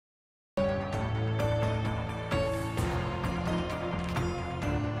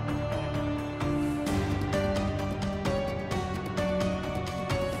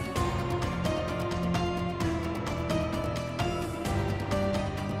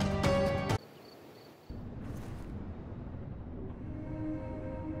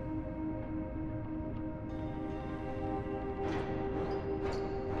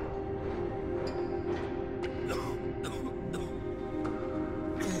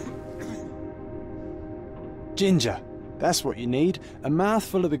Ginger. That's what you need. A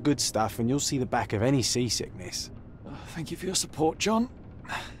mouthful of the good stuff and you'll see the back of any seasickness. Oh, thank you for your support, John.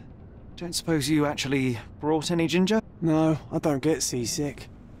 Don't suppose you actually brought any ginger? No, I don't get seasick.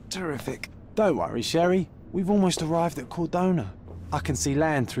 Terrific. Don't worry, Sherry. We've almost arrived at Cordona. I can see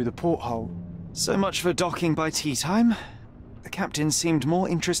land through the porthole. So much for docking by tea time. The captain seemed more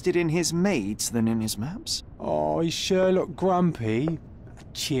interested in his maids than in his maps. Oh, is Sherlock grumpy?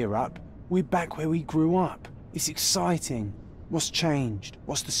 Cheer up. We're back where we grew up. It's exciting. What's changed?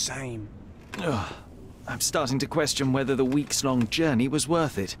 What's the same? Ugh. I'm starting to question whether the weeks-long journey was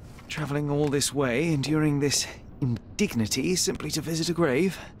worth it. Travelling all this way, enduring this indignity simply to visit a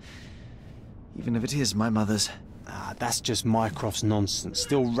grave. Even if it is my mother's. Ah, that's just Mycroft's nonsense,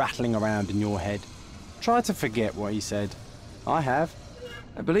 still rattling around in your head. Try to forget what he said. I have.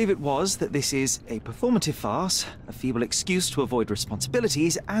 I believe it was that this is a performative farce, a feeble excuse to avoid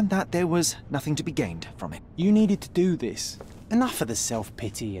responsibilities, and that there was nothing to be gained from it. You needed to do this. Enough of the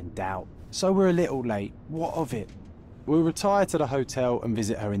self-pity and doubt. So we're a little late. What of it? We'll retire to the hotel and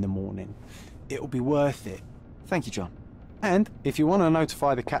visit her in the morning. It'll be worth it. Thank you, John. And if you want to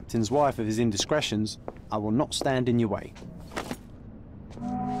notify the captain's wife of his indiscretions, I will not stand in your way.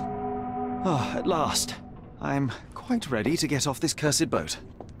 Ah, at last. I'm quite ready to get off this cursed boat.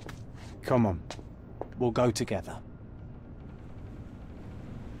 Come on. We'll go together.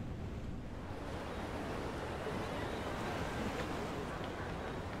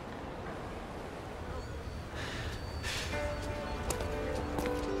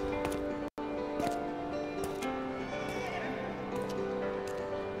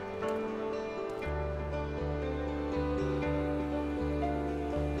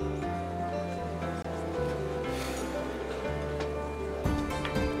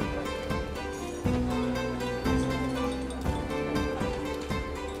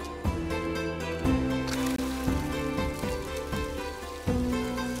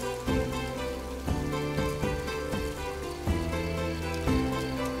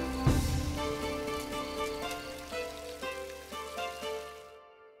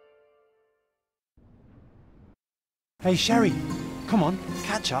 Hey, Sherry, come on,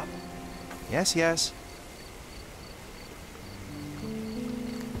 catch up. Yes, yes.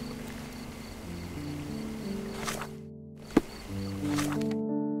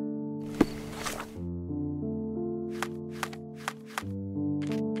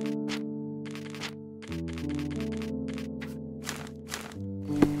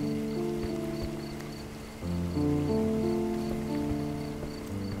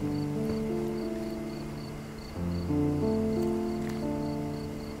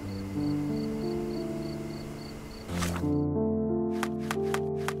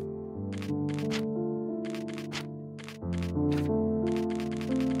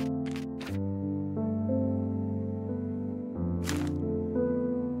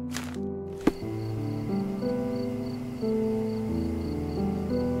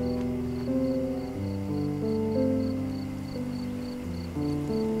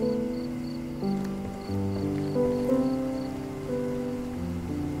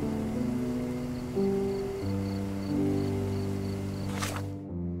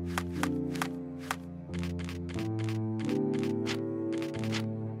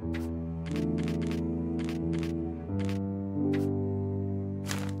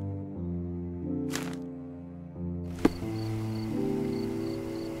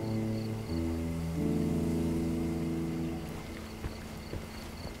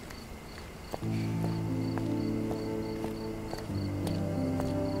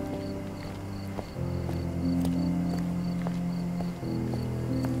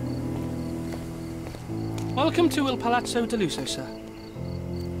 Welcome to Il Palazzo de Lusso, sir.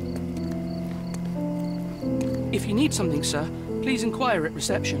 If you need something, sir, please inquire at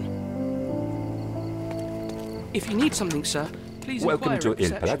reception. If you need something, sir, please inquire Welcome at to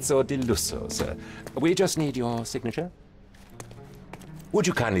reception. Il Palazzo di Lusso, sir. We just need your signature. Would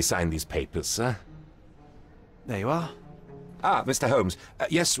you kindly sign these papers, sir? There you are. Ah, Mr. Holmes.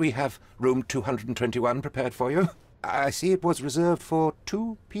 Yes, we have room 221 prepared for you. I see it was reserved for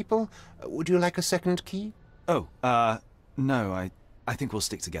 2 people. Would you like a second key? Oh, no, I think we'll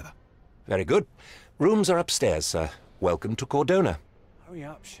stick together. Very good. Rooms are upstairs, sir. Welcome to Cordona. Hurry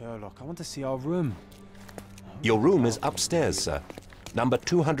up, Sherlock. I want to see our room. Your room is upstairs, sir. Number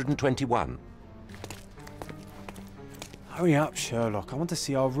 221. Hurry up, Sherlock. I want to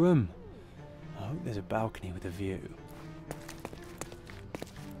see our room. I hope there's a balcony with a view.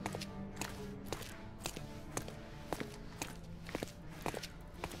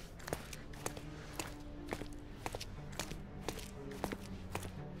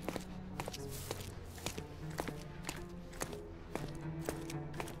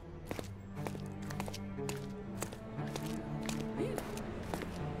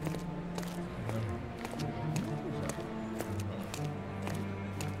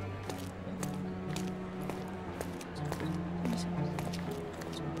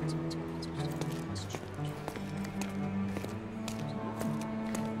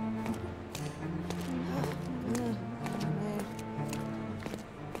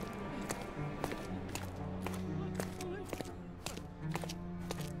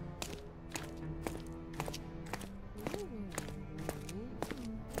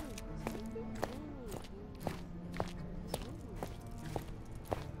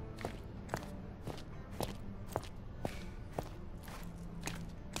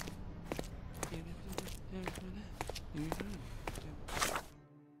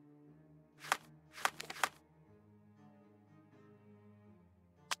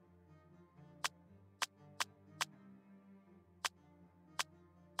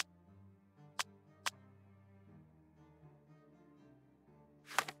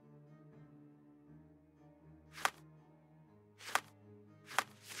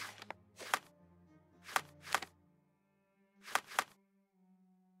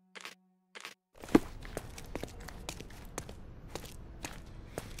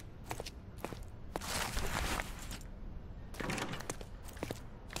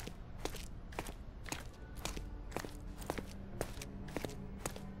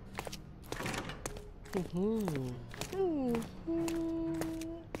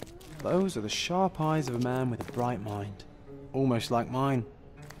 Those are the sharp eyes of a man with a bright mind. Almost like mine.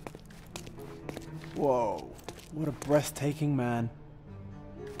 Whoa, what a breathtaking man.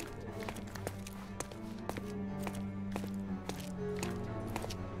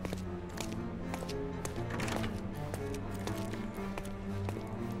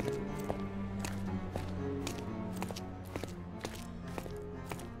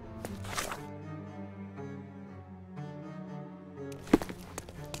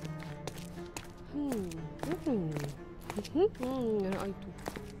 رأيته.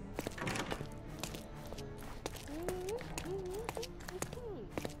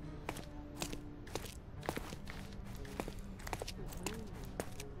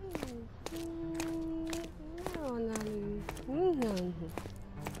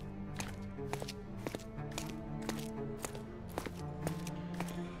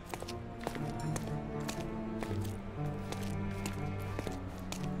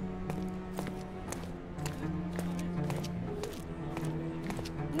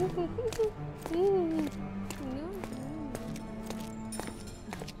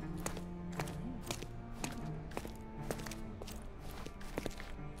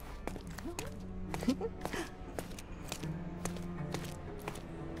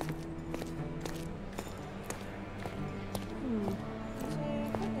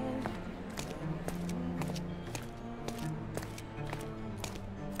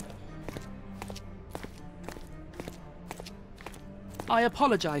 I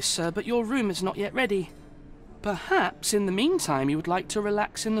apologize, sir, but your room is not yet ready. Perhaps, in the meantime, you would like to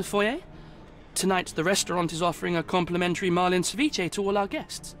relax in the foyer? Tonight, the restaurant is offering a complimentary marlin ceviche to all our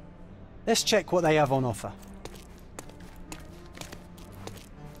guests. Let's check what they have on offer.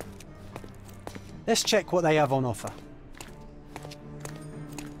 Let's check what they have on offer.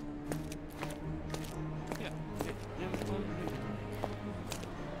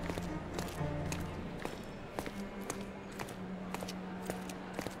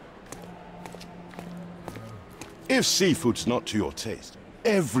 If seafood's not to your taste,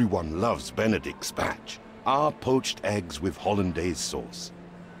 everyone loves Benedict's batch, our poached eggs with hollandaise sauce.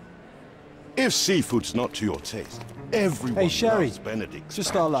 If seafood's not to your taste, everyone Hey, Sherry, loves Benedict's just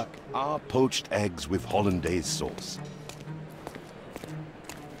batch, our luck. our poached eggs with hollandaise sauce.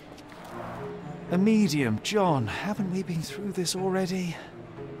 A medium, John. Haven't we been through this already?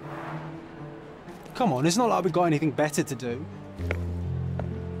 Come on, it's not like we've got anything better to do.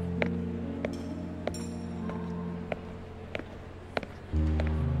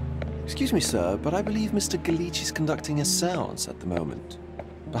 Excuse me, sir, but I believe Mr. Galich is conducting a séance at the moment.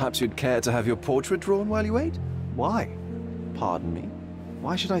 Perhaps you'd care to have your portrait drawn while you wait? Why? Pardon me?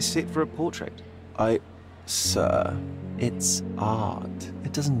 Why should I sit for a portrait? Sir, it's art.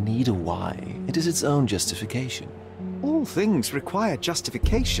 It doesn't need a why. It is its own justification. All things require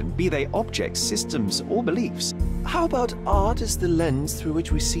justification, be they objects, systems, or beliefs. How about art as the lens through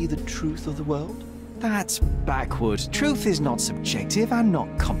which we see the truth of the world? That's backward. Truth is not subjective and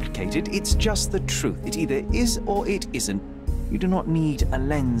not complicated. It's just the truth. It either is or it isn't. You do not need a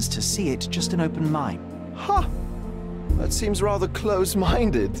lens to see it, just an open mind. Ha! That seems rather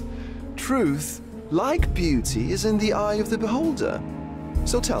close-minded. Truth, like beauty, is in the eye of the beholder.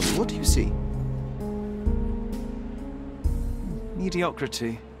 So tell me, what do you see?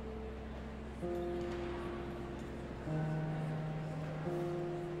 Mediocrity.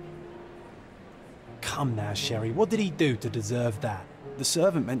 Come now, Sherry, what did he do to deserve that? The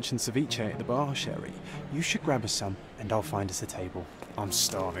servant mentioned ceviche at the bar, Sherry. You should grab us some, and I'll find us a table. I'm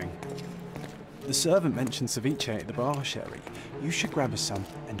starving. The servant mentioned ceviche at the bar, Sherry. You should grab us some,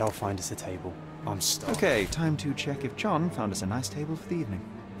 and I'll find us a table. I'm starving. Okay, time to check if John found us a nice table for the evening.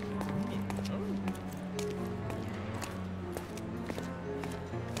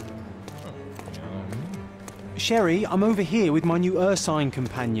 Sherry, I'm over here with my new Ursine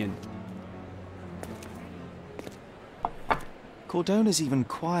companion. Cordona's even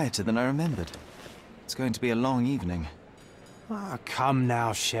quieter than I remembered. It's going to be a long evening. Ah, come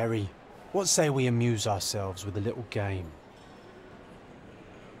now, Sherry. What say we amuse ourselves with a little game?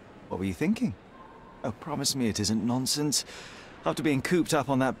 What were you thinking? Oh, promise me it isn't nonsense. After being cooped up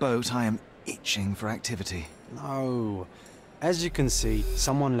on that boat, I am itching for activity. No. As you can see,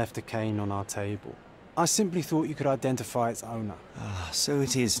 someone left a cane on our table. I simply thought you could identify its owner. Ah, so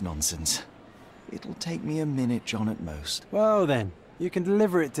it is nonsense. It'll take me a minute, John, at most. Well then, you can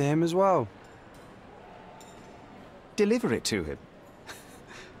deliver it to him as well. Deliver it to him?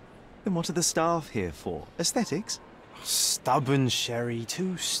 Then what are the staff here for? Aesthetics? Stubborn, Sherry,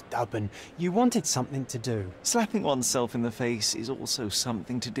 too stubborn. You wanted something to do. Slapping oneself in the face is also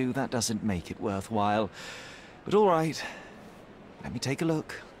something to do. That doesn't make it worthwhile. But all right, let me take a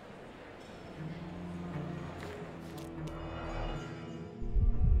look.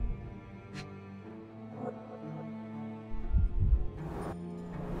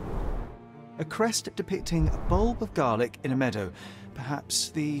 A crest depicting a bulb of garlic in a meadow, perhaps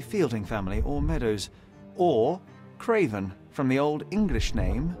the Fielding family or Meadows, or Craven, from the Old English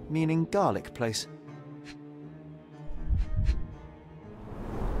name meaning garlic place.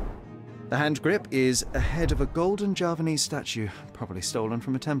 The hand grip is a head of a golden Javanese statue, probably stolen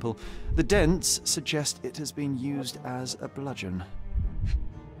from a temple. The dents suggest it has been used as a bludgeon.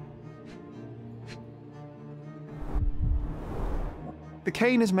 The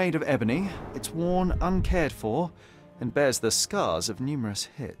cane is made of ebony, it's worn uncared for, and bears the scars of numerous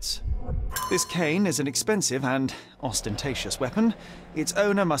hits. This cane is an expensive and ostentatious weapon. Its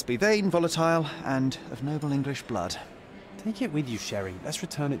owner must be vain, volatile, and of noble English blood. Take it with you, Sherry. Let's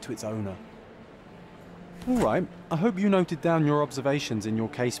return it to its owner. All right, I hope you noted down your observations in your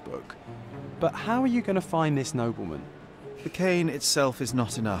casebook. But how are you going to find this nobleman? The cane itself is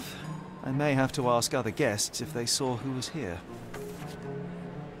not enough. I may have to ask other guests if they saw who was here.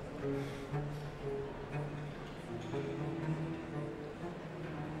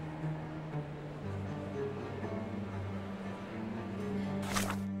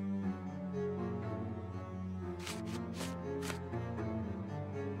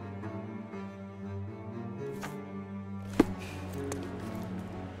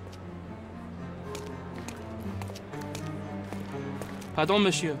 Pardon,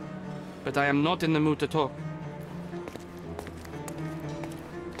 monsieur, but I am not in the mood to talk.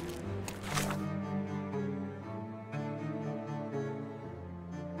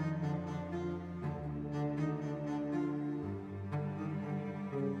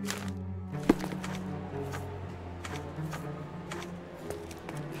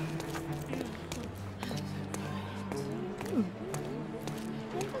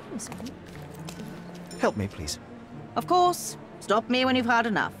 Help me, please. Of course. Stop me when you've had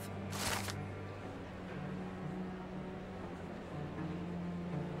enough.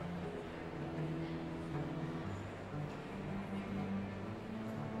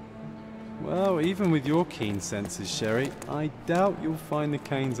 Well, even with your keen senses, Sherry, I doubt you'll find the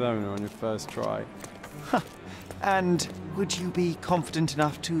cane's owner on your first try. And would you be confident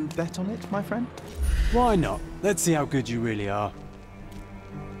enough to bet on it, my friend? Why not? Let's see how good you really are.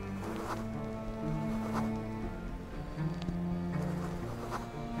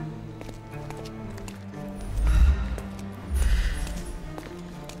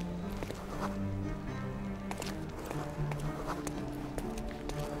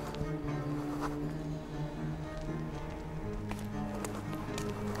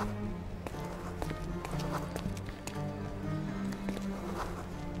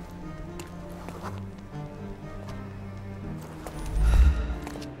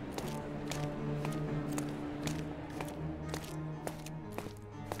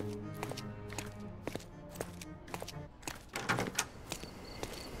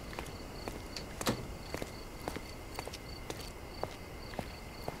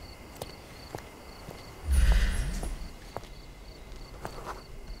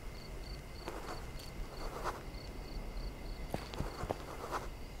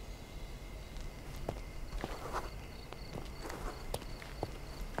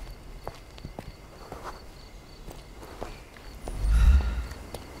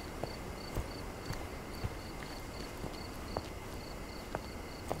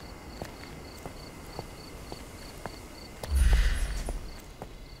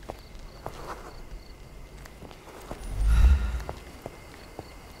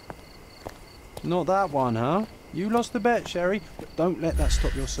 Not that one, huh? You lost the bet, Sherry, but don't let that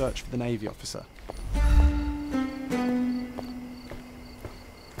stop your search for the Navy officer.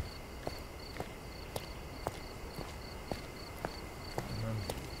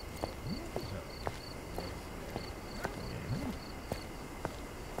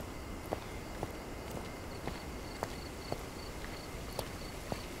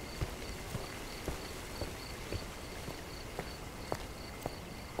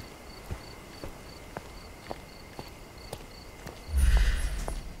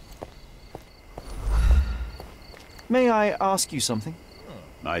 May I ask you something?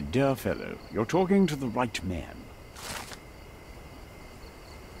 My dear fellow, you're talking to the right man.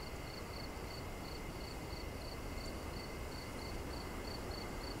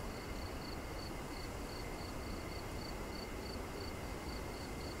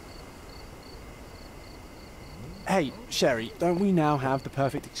 Hey, Hey, Sherry, don't we now have the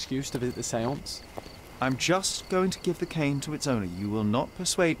perfect excuse to visit the seance? I'm just going to give the cane to its owner. You will not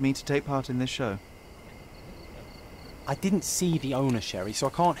persuade me to take part in this show. I didn't see the owner, Sherry, so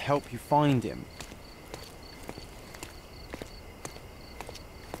I can't help you find him.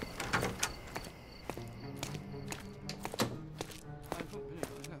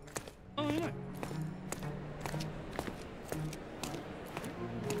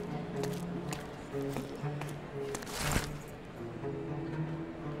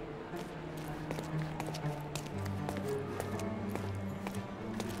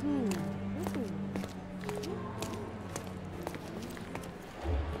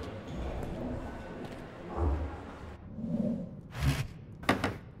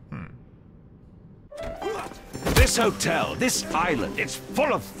 This hotel, this island, it's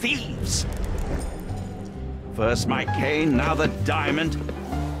full of thieves. First my cane, now the diamond.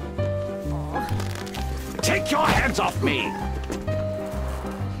 Take your hands off me!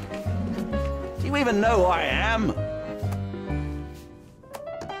 Do you even know who I am?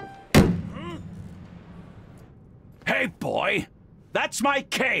 Hey, boy! That's my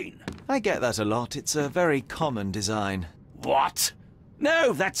cane! I get that a lot. It's a very common design. What?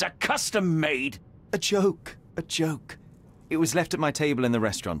 No, that's a custom-made. A joke. A joke. It was left at my table in the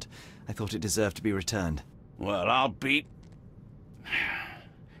restaurant. I thought it deserved to be returned. Well, I'll be...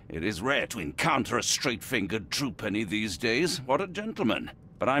 It is rare to encounter a straight-fingered true penny these days. What a gentleman.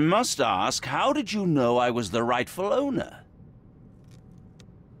 But I must ask, how did you know I was the rightful owner?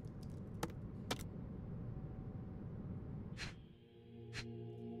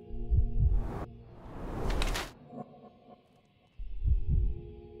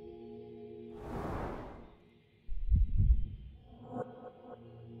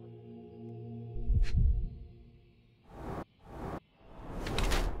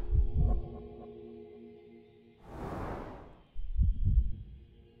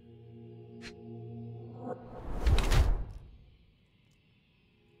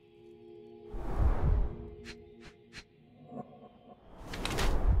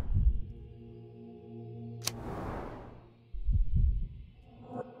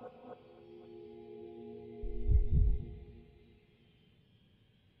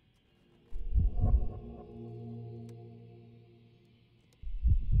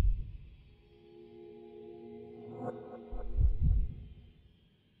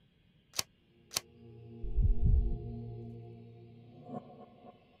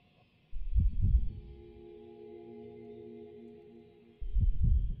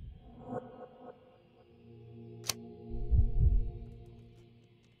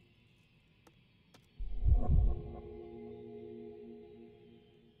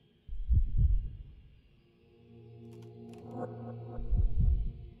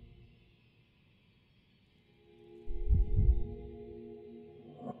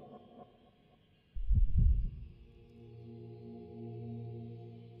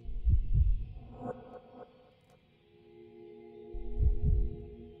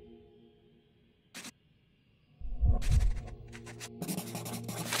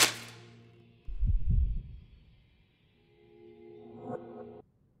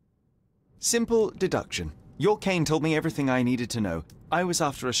 Simple deduction. Your cane told me everything I needed to know. I was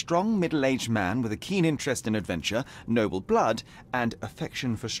after a strong, middle-aged man with a keen interest in adventure, noble blood, and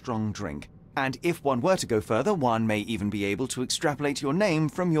affection for strong drink. And if one were to go further, one may even be able to extrapolate your name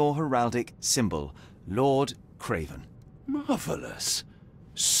from your heraldic symbol, Lord Craven. Marvelous.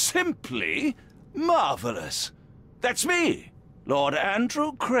 Simply marvelous. That's me, Lord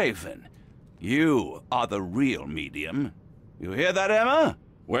Andrew Craven. You are the real medium. You hear that, Emma?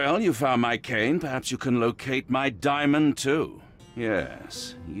 Well, you found my cane. Perhaps you can locate my diamond, too.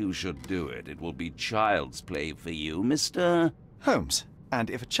 Yes, you should do it. It will be child's play for you, Mr. Holmes. And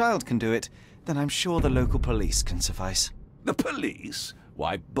if a child can do it, then I'm sure the local police can suffice. The police?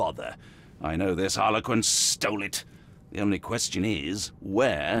 Why bother? I know this harlequin stole it. The only question is,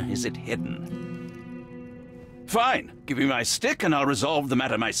 where is it hidden? Fine. Give me my stick and I'll resolve the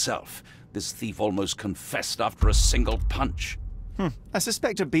matter myself. This thief almost confessed after a single punch. I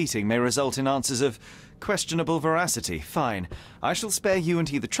suspect a beating may result in answers of questionable veracity. Fine. I shall spare you and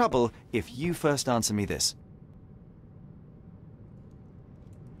he the trouble if you first answer me this.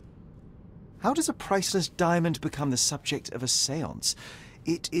 How does a priceless diamond become the subject of a séance?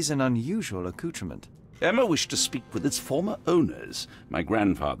 It is an unusual accoutrement. Emma wished to speak with its former owners. My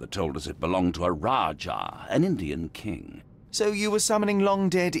grandfather told us it belonged to a Rajah, an Indian king. So you were summoning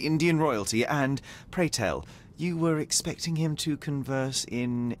long-dead Indian royalty and, pray tell, you were expecting him to converse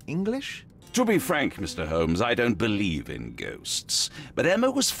in English? To be frank, Mr. Holmes, I don't believe in ghosts. But Emma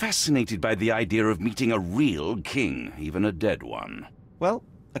was fascinated by the idea of meeting a real king, even a dead one. Well,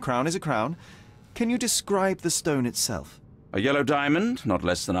 a crown is a crown. Can you describe the stone itself? A yellow diamond, not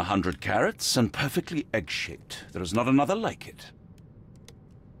less than 100 carats, and perfectly egg-shaped. There is not another like it.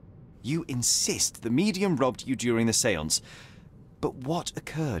 You insist the medium robbed you during the séance. But what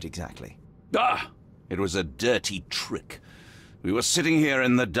occurred exactly? Ah! It was a dirty trick. We were sitting here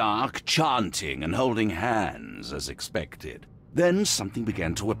in the dark, chanting and holding hands, as expected. Then something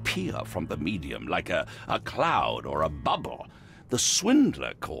began to appear from the medium, like a cloud or a bubble. The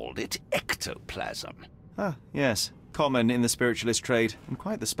swindler called it ectoplasm. Ah, yes. Common in the spiritualist trade, and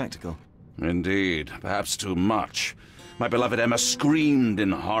quite the spectacle. Indeed, perhaps too much. My beloved Emma screamed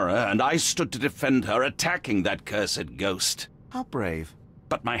in horror, and I stood to defend her, attacking that cursed ghost. How brave.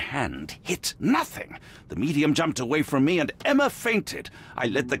 But my hand hit nothing. The medium jumped away from me, and Emma fainted. I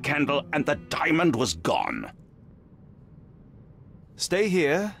lit the candle, and the diamond was gone. Stay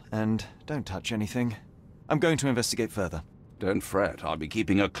here, and don't touch anything. I'm going to investigate further. Don't fret, I'll be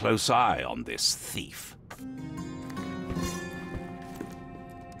keeping a close eye on this thief.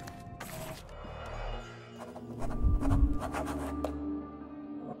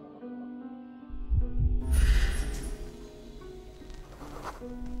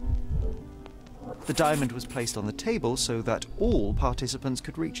 The diamond was placed on the table so that all participants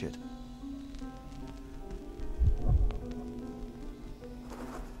could reach it.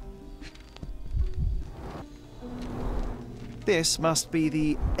 This must be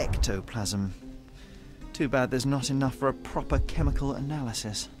the ectoplasm. Too bad there's not enough for a proper chemical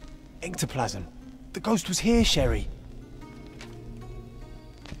analysis. Ectoplasm. The ghost was here, Sherry.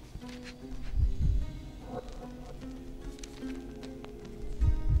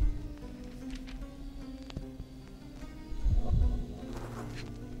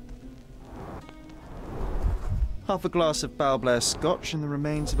 Half a glass of Balblair Scotch and the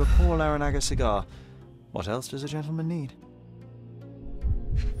remains of a Paul Aranaga cigar. What else does a gentleman need?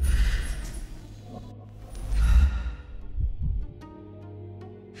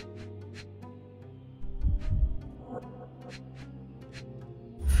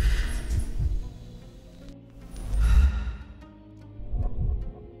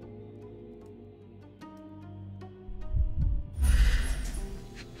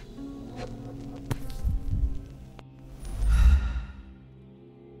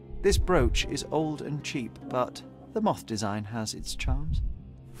 This brooch is old and cheap, but the moth design has its charms.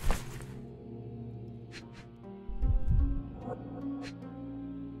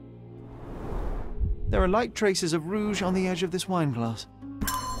 There are light traces of rouge on the edge of this wine glass.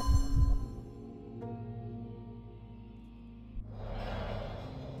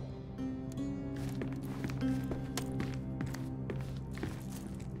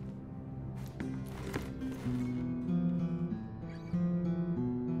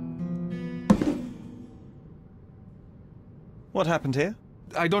 What happened here?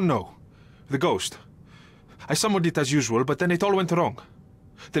 I don't know. The ghost. I summoned it as usual, but then it all went wrong.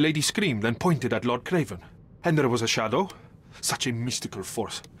 The lady screamed and pointed at Lord Craven. And there was a shadow. Such a mystical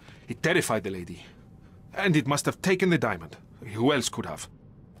force. It terrified the lady. And it must have taken the diamond. Who else could have?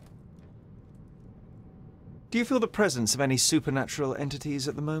 Do you feel the presence of any supernatural entities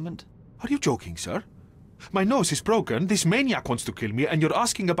at the moment? Are you joking, sir? My nose is broken, this maniac wants to kill me, and you're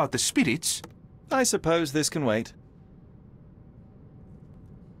asking about the spirits? I suppose this can wait.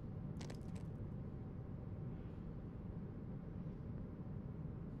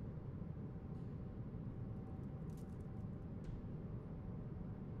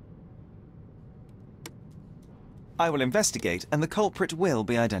 I will investigate, and the culprit will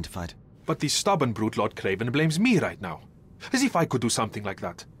be identified. But the stubborn brute Lord Craven blames me right now. As if I could do something like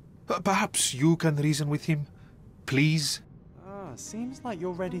that. Perhaps you can reason with him? Please? Seems like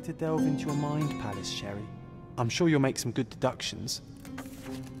you're ready to delve into your mind palace, Sherry. I'm sure you'll make some good deductions.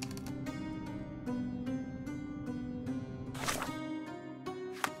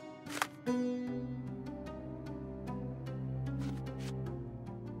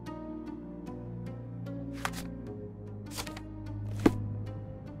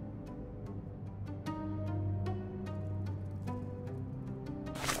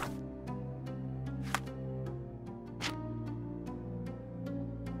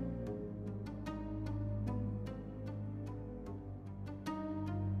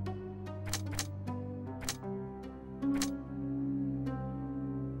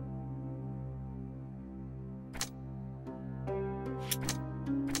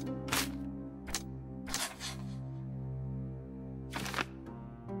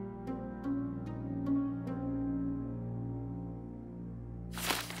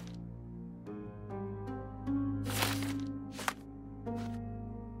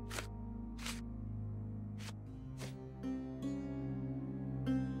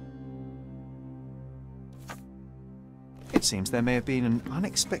 Seems there may have been an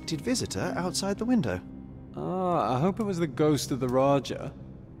unexpected visitor outside the window. Ah, I hope it was the ghost of the Raja.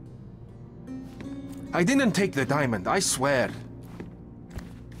 I didn't take the diamond, I swear.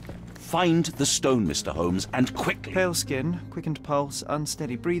 Find the stone, Mr. Holmes, and quickly. Pale skin, quickened pulse,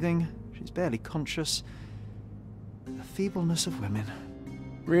 unsteady breathing. She's barely conscious. The feebleness of women.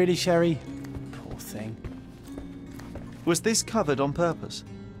 Really, Sherry? Poor thing. Was this covered on purpose?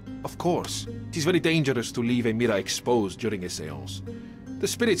 Of course. It is very dangerous to leave a mirror exposed during a séance. The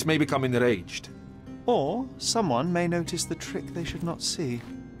spirits may become enraged. Or someone may notice the trick they should not see.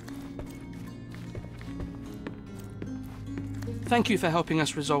 Thank you for helping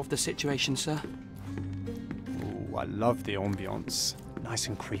us resolve the situation, sir. Ooh, I love the ambience. Nice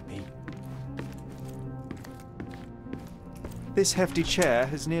and creepy. This hefty chair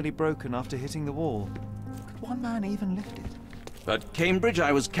has nearly broken after hitting the wall. Could one man even lift it? At Cambridge,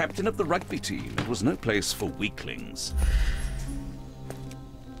 I was captain of the rugby team. It was no place for weaklings.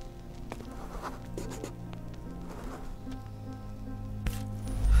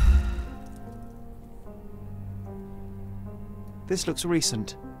 This looks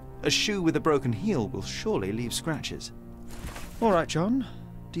recent. A shoe with a broken heel will surely leave scratches. All right, John.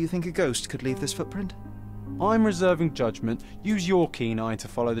 Do you think a ghost could leave this footprint? I'm reserving judgment. Use your keen eye to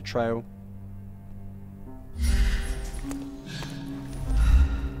follow the trail.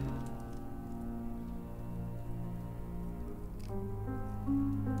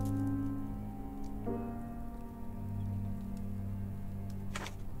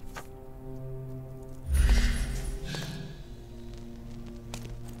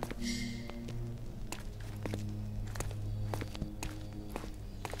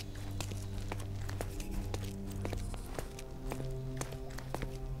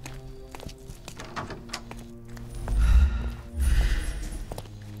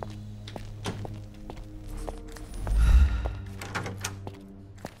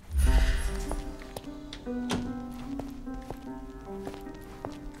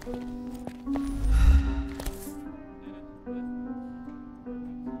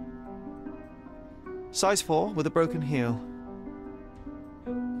 Size 4 with a broken heel.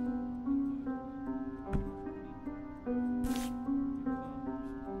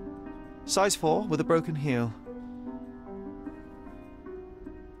 Size 4 with a broken heel.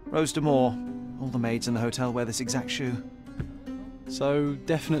 Rose D'Amour. All the maids in the hotel wear this exact shoe. So,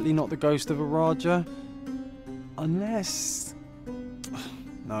 definitely not the ghost of a Raja? Unless...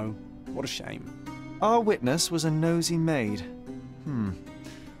 No. What a shame. Our witness was a nosy maid.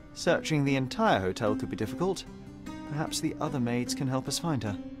 Searching the entire hotel could be difficult. Perhaps the other maids can help us find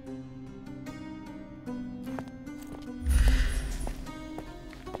her.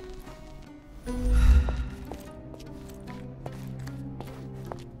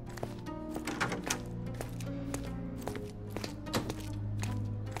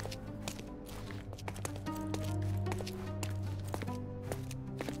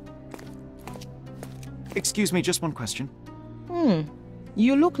 Excuse me, just one question.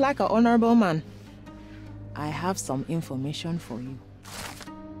 You look like an honorable man. I have some information for you.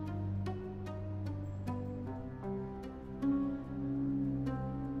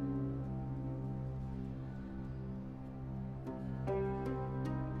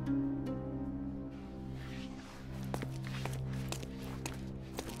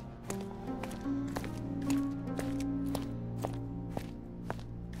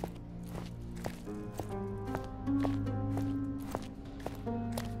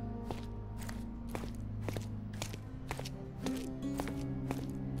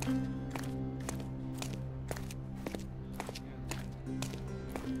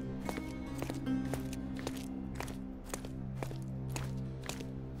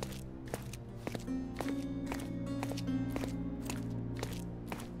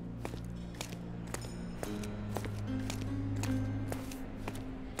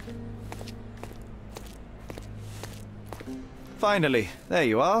 Finally, there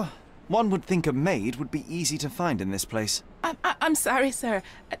you are. One would think a maid would be easy to find in this place. I'm sorry, sir.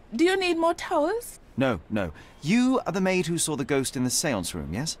 Do you need more towels? No. You are the maid who saw the ghost in the séance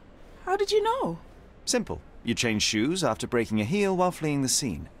room, yes? How did you know? Simple. You changed shoes after breaking a heel while fleeing the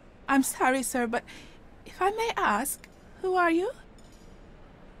scene. I'm sorry, sir, but if I may ask, who are you?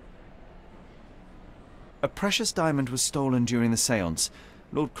 A precious diamond was stolen during the séance.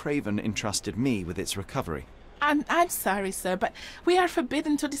 Lord Craven entrusted me with its recovery. I'm sorry, sir, but we are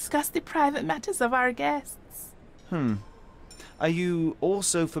forbidden to discuss the private matters of our guests. Are you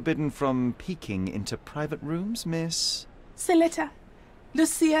also forbidden from peeking into private rooms, Miss? Saletta.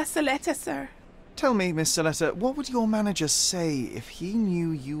 Lucia Saletta, sir. Tell me, Miss Saletta, what would your manager say if he knew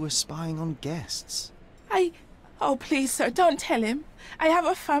you were spying on guests? Oh, please, sir, don't tell him. I have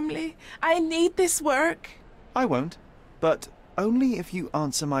a family. I need this work. I won't, but only if you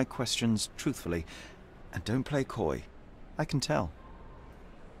answer my questions truthfully. And don't play coy. I can tell.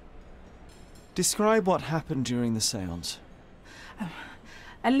 Describe what happened during the séance.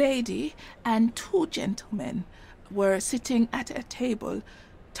 A lady and 2 gentlemen were sitting at a table,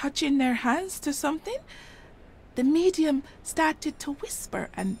 touching their hands to something. The medium started to whisper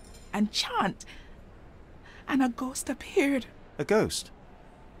and chant, and a ghost appeared. A ghost?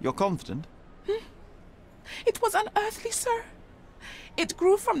 You're confident? It was unearthly, sir. It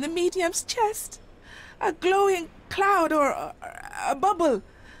grew from the medium's chest. A glowing cloud or a bubble.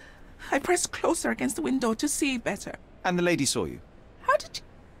 I pressed closer against the window to see better. And the lady saw you? How did you...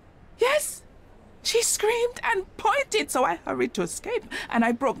 Yes! She screamed and pointed, so I hurried to escape, and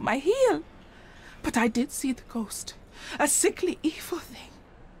I broke my heel. But I did see the ghost. A sickly, evil thing.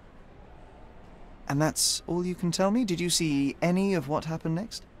 And that's all you can tell me? Did you see any of what happened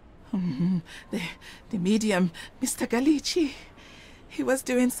next? The medium, Mr. Galici, he was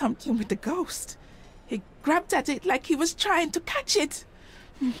doing something with the ghost. He grabbed at it like he was trying to catch it.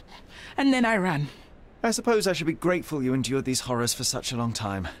 And then I ran. I suppose I should be grateful you endured these horrors for such a long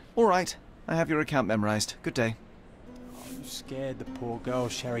time. All right, I have your account memorized. Good day. Oh, you scared the poor girl,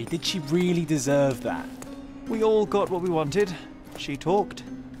 Sherry. Did she really deserve that? We all got what we wanted. She talked.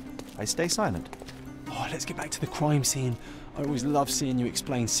 I stay silent. Oh, let's get back to the crime scene. I always love seeing you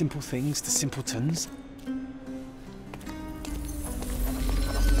explain simple things to simpletons.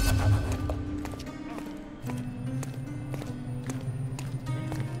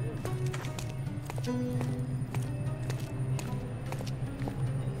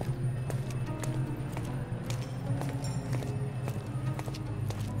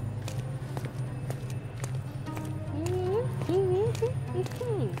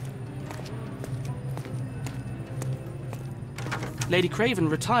 Lady Craven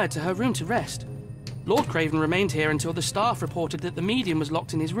retired to her room to rest. Lord Craven remained here until the staff reported that the medium was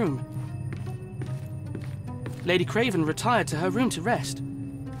locked in his room. Lady Craven retired to her room to rest.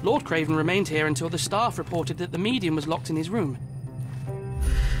 Lord Craven remained here until the staff reported that the medium was locked in his room.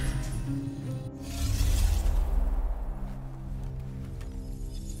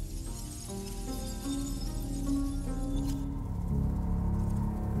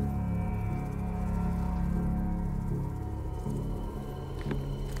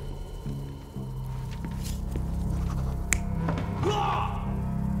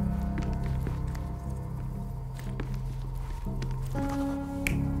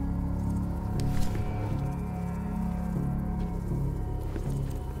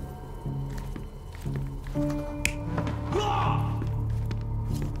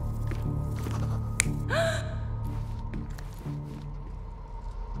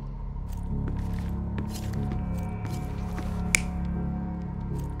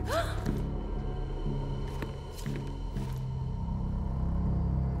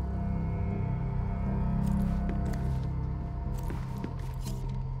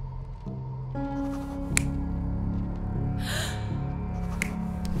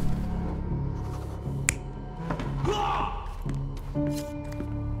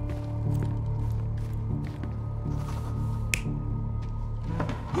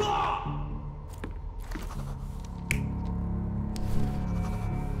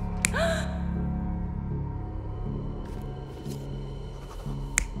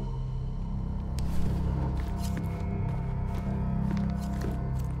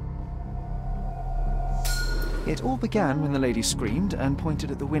 It all began when the lady screamed and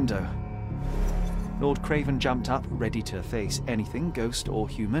pointed at the window. Lord Craven jumped up, ready to face anything, ghost or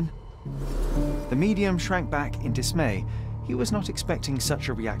human. The medium shrank back in dismay. He was not expecting such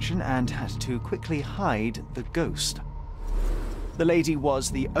a reaction and had to quickly hide the ghost. The lady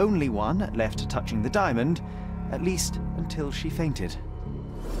was the only one left touching the diamond, at least until she fainted.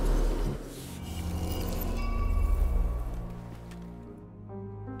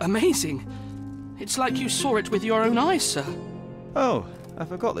 Amazing. It's like you saw it with your own eyes, sir. Oh, I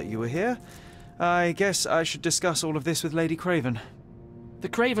forgot that you were here. I guess I should discuss all of this with Lady Craven. The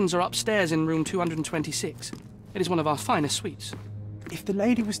Cravens are upstairs in room 226. It is one of our finest suites. If the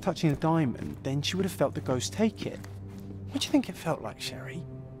lady was touching a diamond, then she would have felt the ghost take it. What do you think it felt like, Sherry?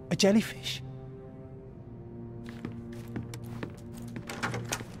 A jellyfish?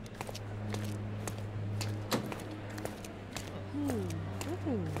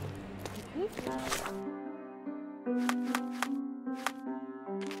 Mm-hmm.